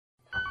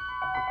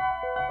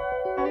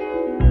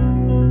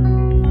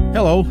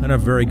Hello, and a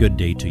very good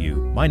day to you.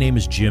 My name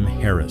is Jim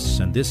Harris,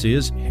 and this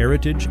is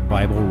Heritage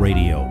Bible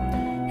Radio.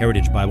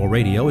 Heritage Bible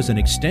Radio is an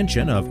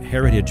extension of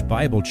Heritage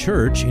Bible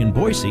Church in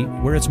Boise,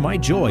 where it's my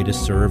joy to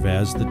serve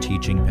as the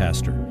teaching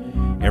pastor.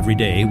 Every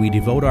day, we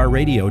devote our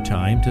radio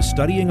time to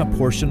studying a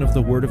portion of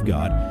the Word of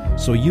God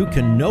so you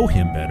can know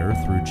Him better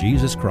through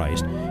Jesus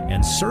Christ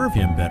and serve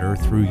Him better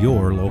through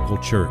your local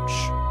church.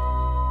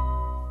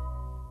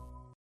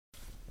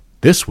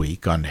 This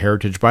week on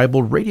Heritage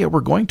Bible Radio,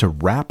 we're going to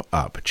wrap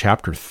up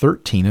chapter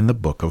 13 in the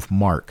book of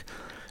Mark.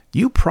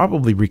 You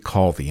probably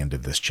recall the end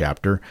of this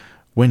chapter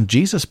when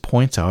Jesus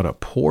points out a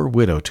poor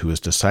widow to his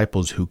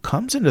disciples who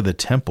comes into the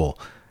temple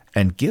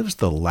and gives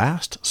the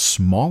last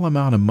small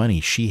amount of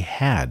money she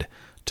had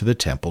to the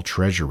temple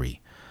treasury.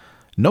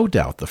 No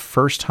doubt the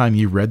first time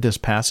you read this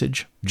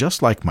passage,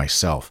 just like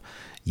myself,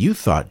 you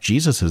thought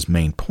Jesus'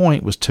 main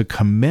point was to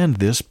commend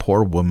this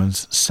poor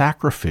woman's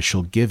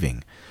sacrificial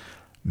giving.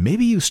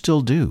 Maybe you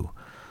still do,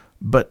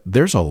 but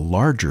there's a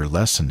larger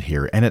lesson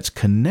here, and it's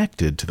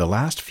connected to the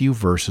last few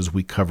verses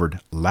we covered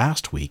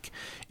last week,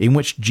 in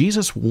which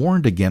Jesus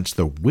warned against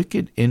the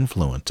wicked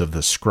influence of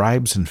the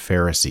scribes and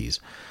Pharisees,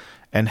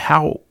 and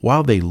how,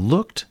 while they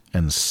looked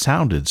and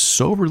sounded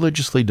so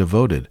religiously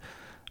devoted,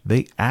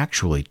 they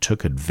actually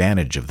took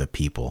advantage of the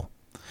people.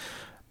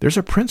 There's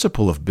a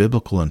principle of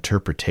biblical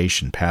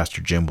interpretation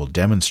Pastor Jim will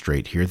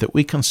demonstrate here that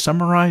we can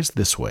summarize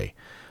this way: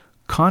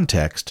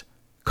 context,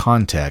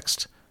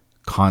 context,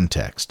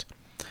 context.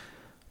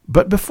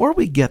 But before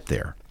we get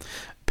there,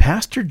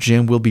 Pastor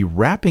Jim will be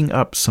wrapping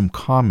up some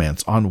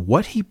comments on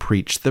what he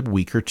preached the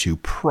week or two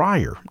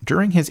prior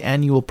during his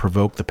annual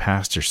Provoke the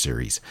Pastor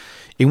series,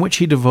 in which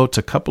he devotes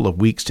a couple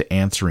of weeks to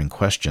answering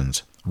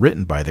questions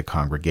written by the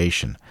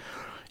congregation.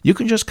 You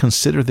can just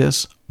consider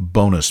this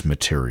bonus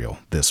material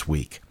this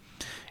week.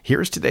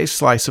 Here's today's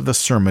slice of the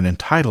sermon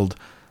entitled,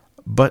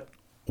 "But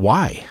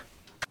Why?"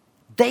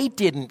 They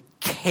didn't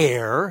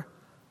care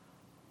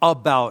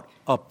about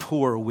a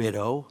poor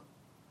widow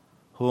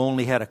who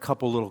only had a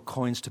couple little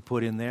coins to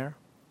put in there.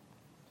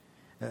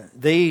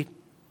 They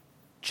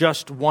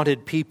just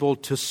wanted people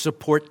to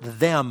support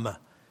them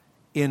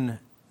in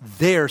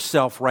their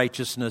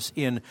self-righteousness,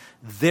 in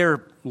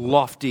their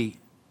lofty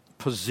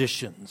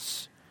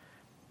positions.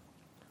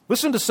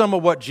 Listen to some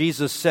of what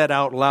Jesus said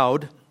out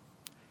loud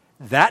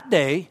that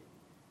day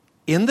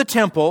in the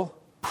temple,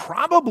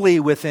 probably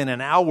within an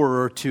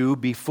hour or two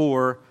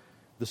before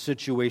the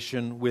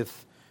situation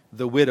with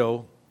the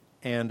widow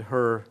and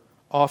her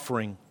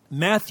offering.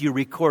 Matthew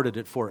recorded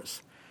it for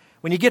us.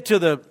 When you get to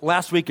the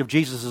last week of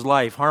Jesus'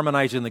 life,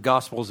 harmonizing the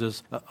Gospels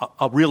is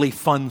a really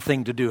fun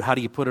thing to do. How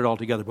do you put it all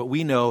together? But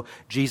we know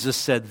Jesus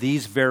said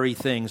these very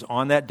things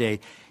on that day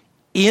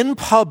in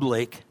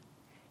public,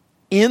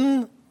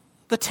 in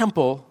the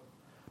temple,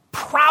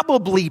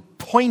 probably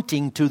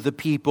pointing to the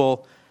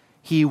people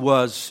he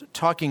was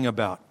talking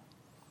about.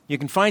 You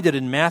can find it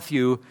in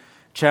Matthew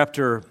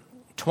chapter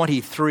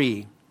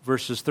 23,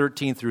 verses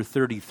 13 through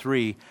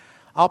 33.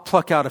 I'll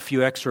pluck out a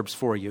few excerpts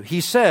for you.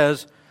 He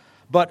says,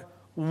 "But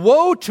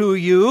woe to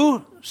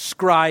you,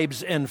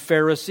 scribes and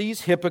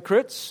Pharisees,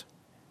 hypocrites."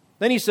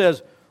 Then he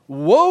says,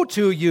 "Woe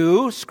to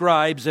you,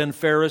 scribes and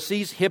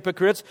Pharisees,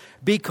 hypocrites,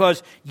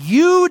 because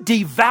you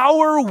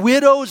devour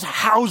widows'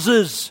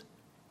 houses."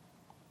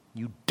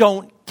 You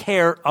don't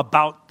care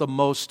about the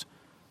most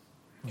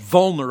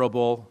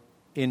vulnerable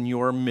in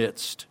your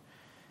midst.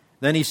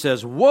 Then he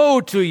says,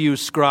 "Woe to you,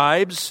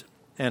 scribes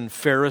and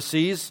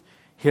Pharisees,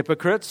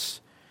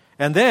 hypocrites."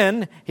 And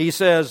then he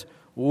says,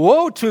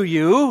 "Woe to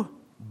you,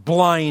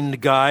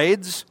 blind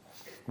guides.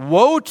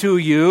 Woe to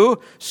you,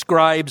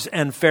 scribes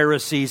and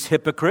Pharisees,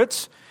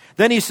 hypocrites."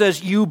 Then he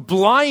says, "You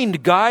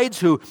blind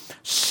guides who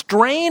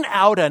strain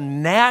out a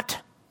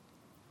gnat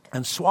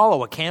and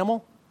swallow a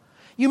camel.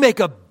 You make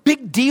a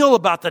big deal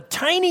about the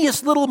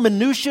tiniest little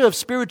minutia of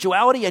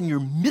spirituality, and you're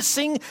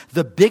missing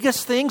the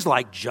biggest things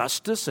like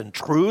justice and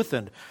truth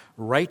and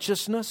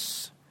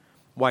righteousness."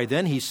 Why,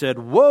 then he said,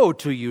 "Woe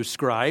to you,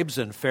 scribes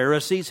and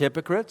Pharisees,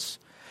 hypocrites."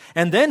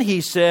 And then he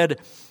said,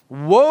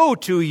 "Woe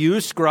to you,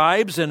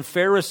 scribes and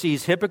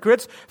Pharisees,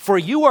 hypocrites, for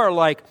you are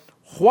like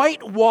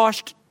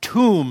whitewashed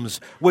tombs,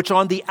 which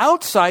on the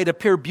outside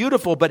appear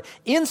beautiful, but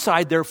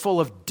inside they're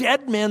full of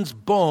dead men's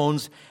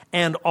bones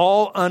and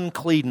all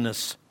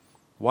uncleanness."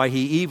 Why,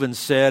 he even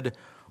said,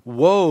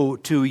 "Woe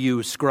to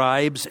you,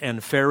 scribes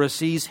and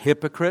Pharisees,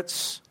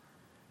 hypocrites."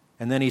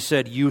 And then he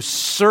said, "You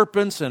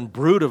serpents and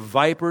brood of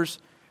vipers,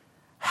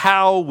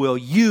 how will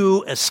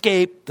you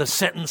escape the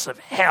sentence of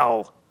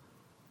hell?"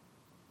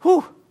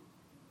 Whew.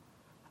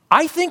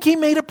 I think he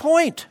made a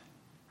point.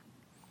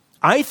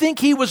 I think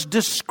he was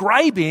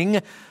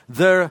describing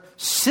the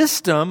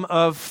system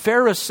of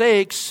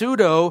Pharisaic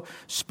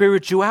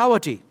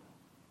pseudo-spirituality.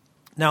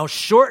 Now,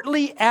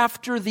 shortly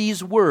after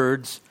these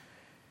words,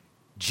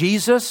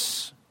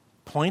 Jesus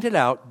pointed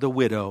out the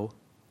widow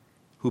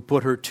who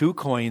put her 2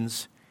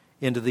 coins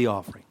into the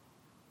offering.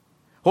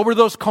 What were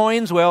those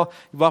coins? Well,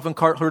 you've often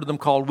heard them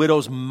called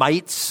widow's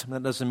mites.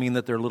 That doesn't mean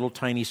that they're little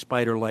tiny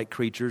spider-like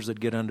creatures that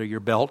get under your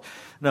belt.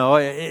 No,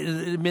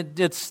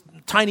 it's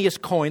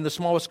tiniest coin, the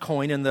smallest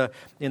coin in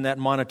that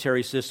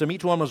monetary system.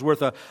 Each one was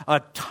worth a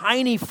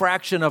tiny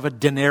fraction of a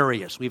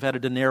denarius. We've had a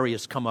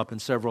denarius come up in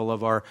several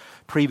of our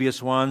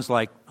previous ones,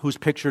 like whose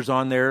picture's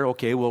on there?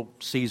 Okay, well,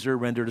 Caesar,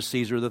 render to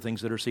Caesar the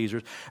things that are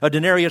Caesar's. A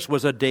denarius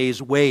was a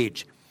day's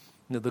wage.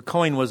 The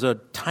coin was a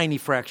tiny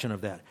fraction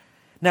of that.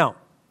 Now,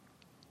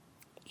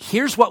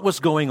 here's what was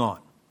going on,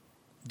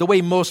 the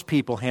way most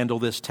people handle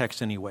this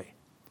text anyway.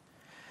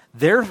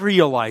 They're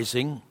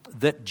realizing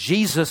that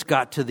Jesus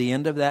got to the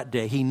end of that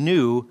day. He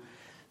knew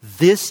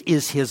this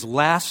is his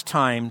last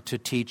time to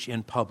teach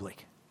in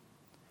public.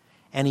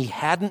 And he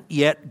hadn't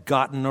yet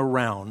gotten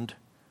around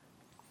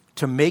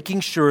to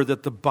making sure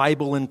that the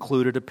Bible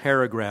included a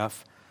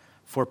paragraph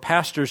for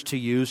pastors to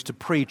use to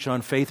preach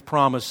on Faith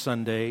Promise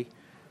Sunday,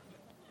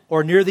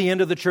 or near the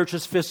end of the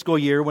church's fiscal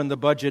year when the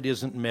budget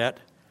isn't met,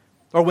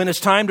 or when it's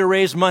time to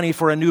raise money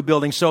for a new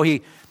building. So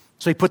he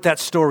put that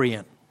story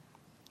in.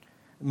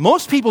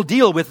 Most people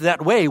deal with it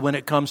that way when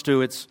it comes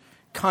to its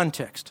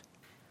context.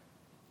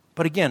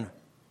 But again,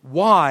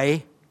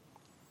 why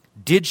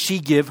did she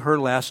give her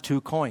last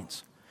 2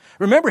 coins?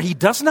 Remember, he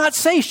does not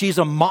say she's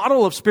a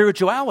model of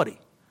spirituality.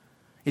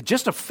 It's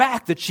just a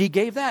fact that she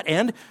gave that,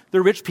 and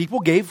the rich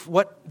people gave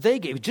what they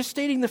gave. Just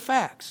stating the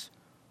facts.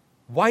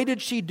 Why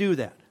did she do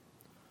that?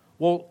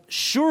 Well,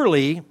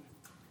 surely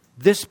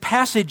this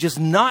passage is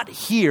not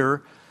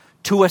here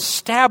to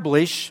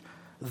establish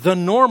the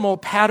normal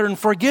pattern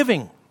for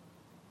giving,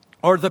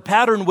 or the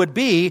pattern would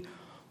be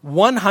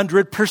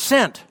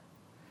 100%.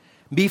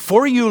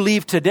 Before you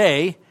leave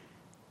today,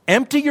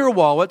 empty your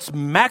wallets,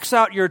 max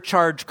out your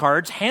charge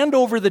cards, hand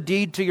over the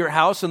deed to your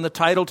house and the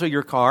title to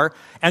your car,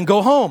 and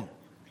go home.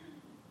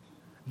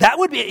 That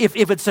would be,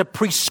 if it's a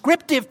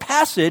prescriptive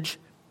passage,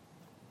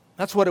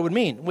 that's what it would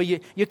mean. Well,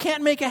 you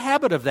can't make a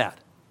habit of that.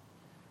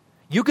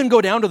 You can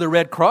go down to the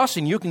Red Cross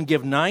and you can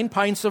give 9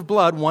 pints of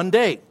blood one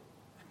day.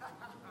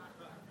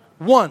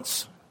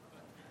 Once.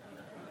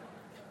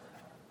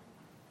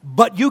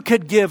 But you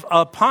could give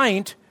a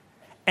pint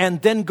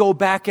and then go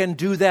back and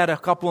do that a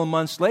couple of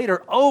months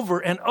later, over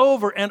and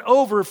over and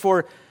over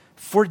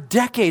for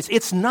decades.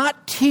 It's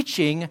not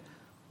teaching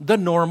the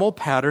normal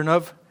pattern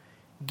of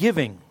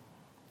giving.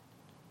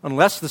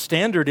 Unless the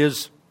standard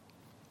is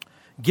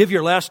give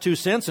your last 2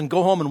 cents and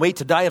go home and wait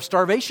to die of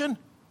starvation.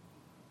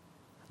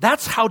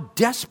 That's how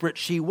desperate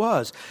she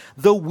was.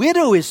 The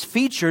widow is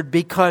featured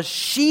because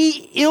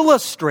she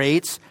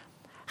illustrates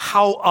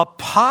how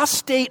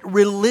apostate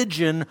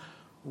religion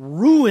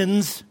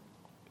ruins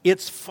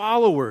its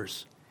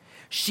followers.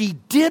 She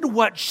did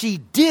what she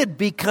did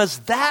because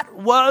that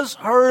was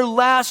her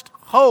last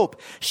hope.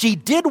 She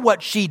did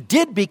what she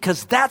did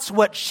because that's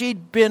what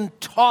she'd been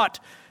taught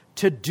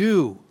to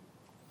do.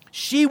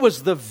 She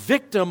was the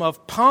victim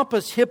of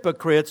pompous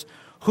hypocrites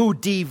who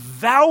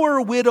devour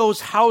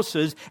widows'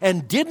 houses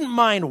and didn't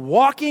mind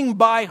walking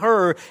by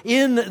her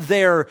in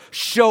their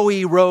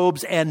showy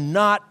robes and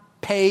not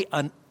pay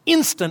an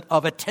instant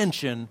of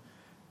attention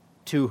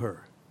to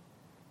her.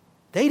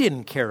 They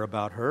didn't care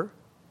about her.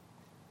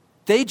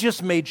 They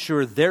just made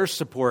sure their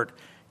support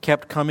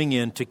kept coming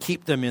in to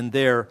keep them in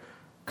their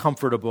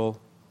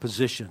comfortable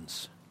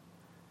positions.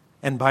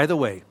 And by the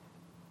way,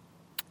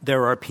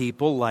 there are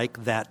people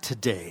like that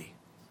today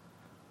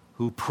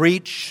who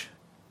preach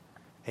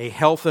a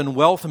health and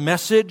wealth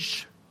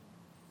message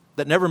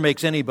that never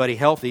makes anybody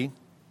healthy.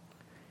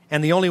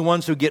 And the only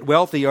ones who get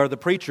wealthy are the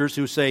preachers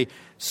who say,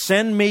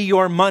 send me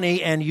your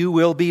money and you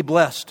will be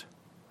blessed.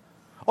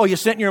 Oh, you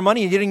sent your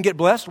money and you didn't get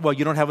blessed? Well,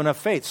 you don't have enough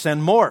faith.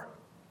 Send more.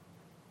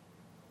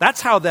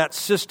 That's how that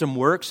system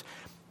works.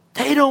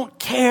 They don't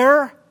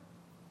care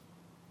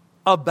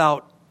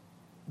about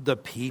the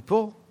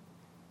people.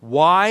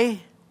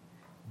 Why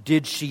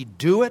did she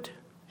do it?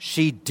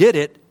 She did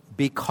it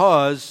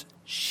because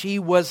she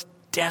was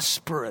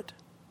desperate.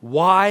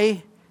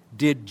 Why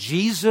did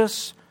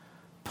Jesus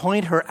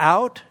point her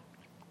out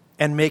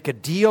and make a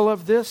deal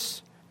of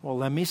this? Well,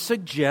 let me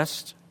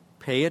suggest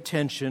pay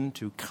attention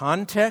to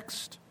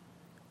context,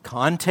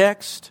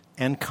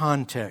 and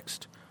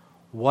context.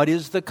 What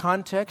is the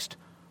context?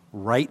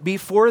 Right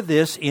before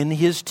this, in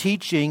his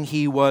teaching,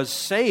 he was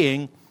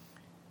saying,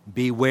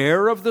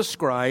 beware of the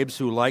scribes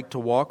who like to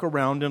walk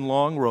around in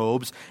long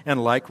robes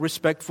and like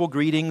respectful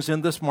greetings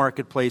in the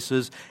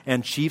marketplaces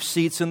and chief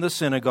seats in the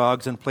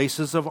synagogues and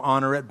places of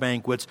honor at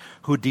banquets,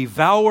 who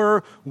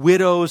devour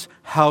widows'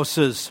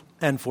 houses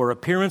and for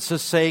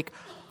appearance's sake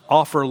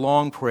offer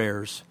long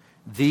prayers.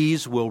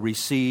 These will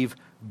receive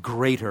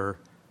greater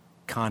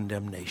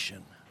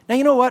condemnation. Now,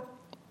 you know what?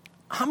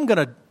 I'm going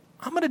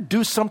to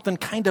do something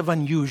kind of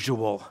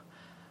unusual.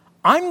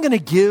 I'm going to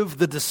give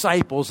the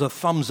disciples a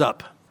thumbs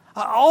up.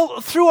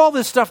 Through all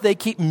this stuff, they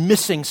keep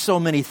missing so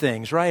many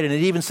things, right? And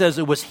it even says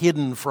it was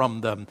hidden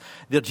from them,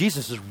 that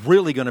Jesus is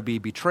really going to be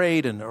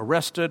betrayed and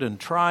arrested and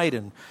tried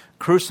and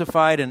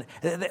crucified. And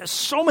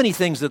so many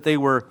things that they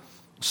were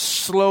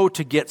slow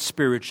to get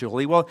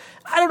spiritually. Well,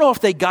 I don't know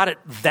if they got it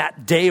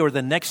that day or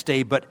the next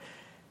day, but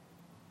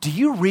do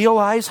you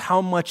realize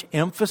how much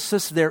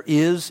emphasis there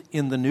is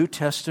in the New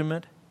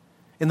Testament?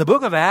 In the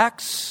book of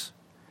Acts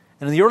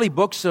and in the early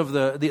books of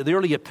the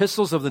early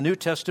epistles of the New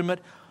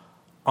Testament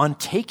on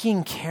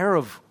taking care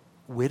of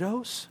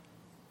widows?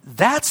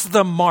 That's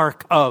the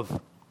mark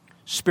of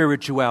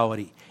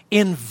spirituality.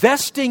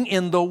 Investing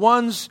in the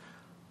ones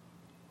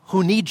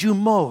who need you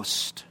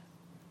most.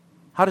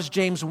 How does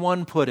James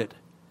 1 put it?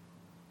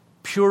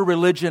 Pure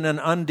religion and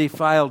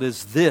undefiled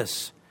is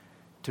this,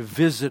 to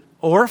visit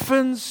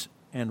orphans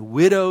and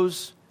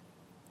widows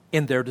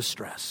in their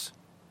distress.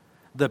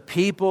 The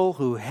people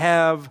who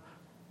have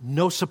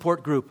no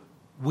support group,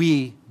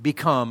 we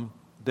become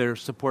their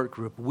support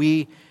group.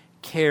 We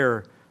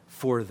care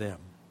for them.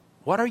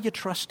 What are you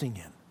trusting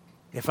in?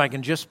 If I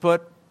can just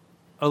put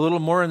a little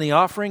more in the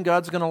offering,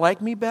 God's going to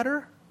like me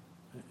better?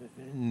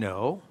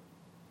 No.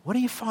 What are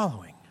you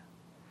following?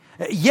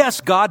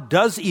 Yes, God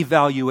does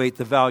evaluate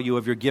the value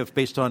of your gift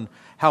based on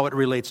how it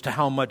relates to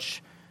how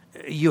much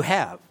you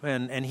have.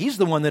 And He's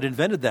the one that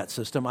invented that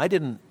system. I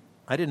didn't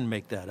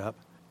make that up.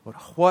 But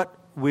what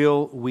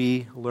will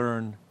we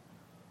learn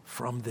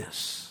from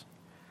this?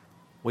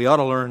 We ought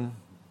to learn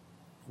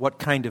what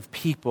kind of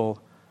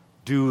people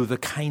do the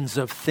kinds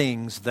of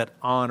things that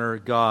honor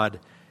God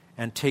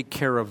and take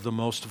care of the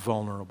most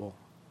vulnerable.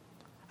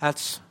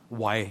 That's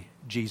why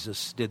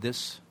Jesus did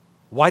this.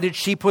 Why did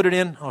she put it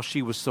in? Oh,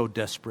 she was so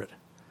desperate.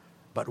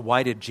 But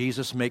why did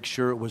Jesus make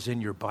sure it was in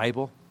your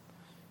Bible?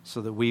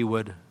 So that we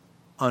would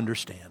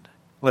understand.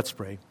 Let's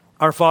pray.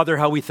 Our Father,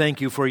 how we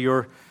thank you for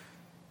your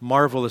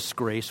marvelous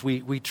grace.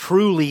 We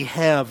truly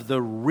have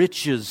the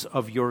riches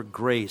of your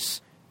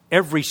grace.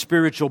 Every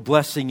spiritual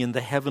blessing in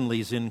the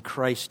heavenlies in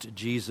Christ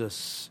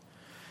Jesus.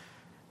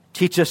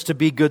 Teach us to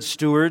be good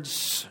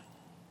stewards.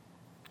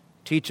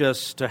 Teach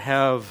us to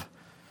have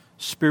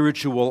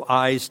spiritual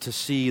eyes to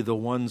see the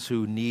ones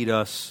who need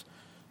us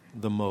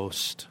the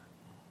most.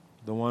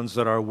 The ones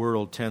that our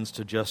world tends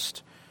to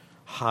just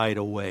hide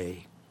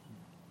away.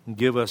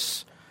 Give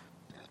us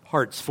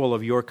hearts full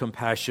of your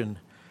compassion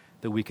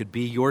that we could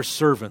be your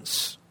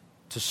servants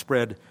to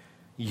spread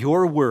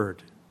your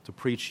word, to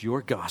preach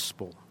your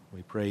gospel.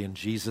 We pray in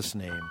Jesus'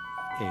 name.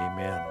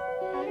 Amen.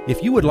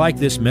 If you would like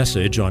this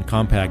message on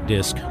compact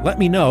disc, let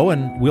me know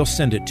and we'll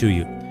send it to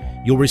you.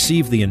 You'll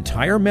receive the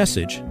entire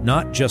message,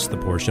 not just the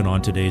portion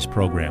on today's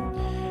program.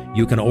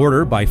 You can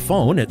order by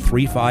phone at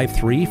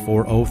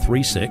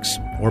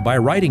 353-4036 or by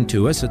writing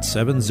to us at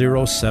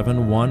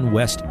 7071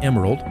 West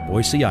Emerald,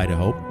 Boise,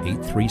 Idaho,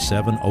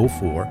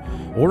 83704,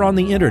 or on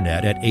the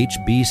internet at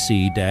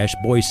hbc-boise.org.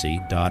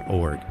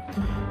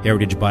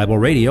 Heritage Bible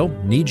Radio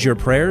needs your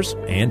prayers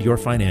and your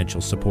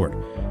financial support.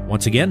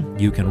 Once again,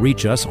 you can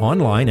reach us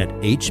online at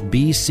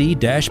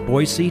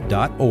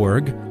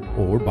hbc-boise.org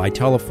or by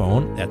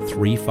telephone at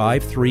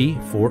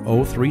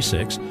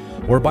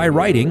 353-4036 or by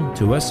writing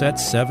to us at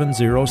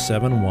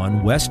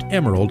 7071 West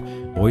Emerald,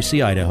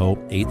 Boise, Idaho,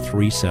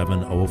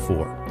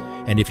 83704.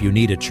 And if you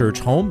need a church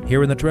home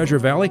here in the Treasure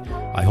Valley,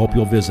 I hope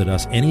you'll visit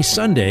us any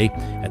Sunday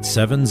at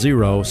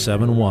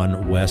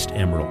 7071 West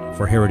Emerald.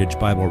 For Heritage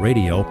Bible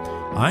Radio,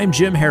 I'm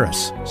Jim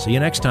Harris. See you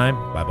next time.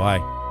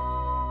 Bye-bye.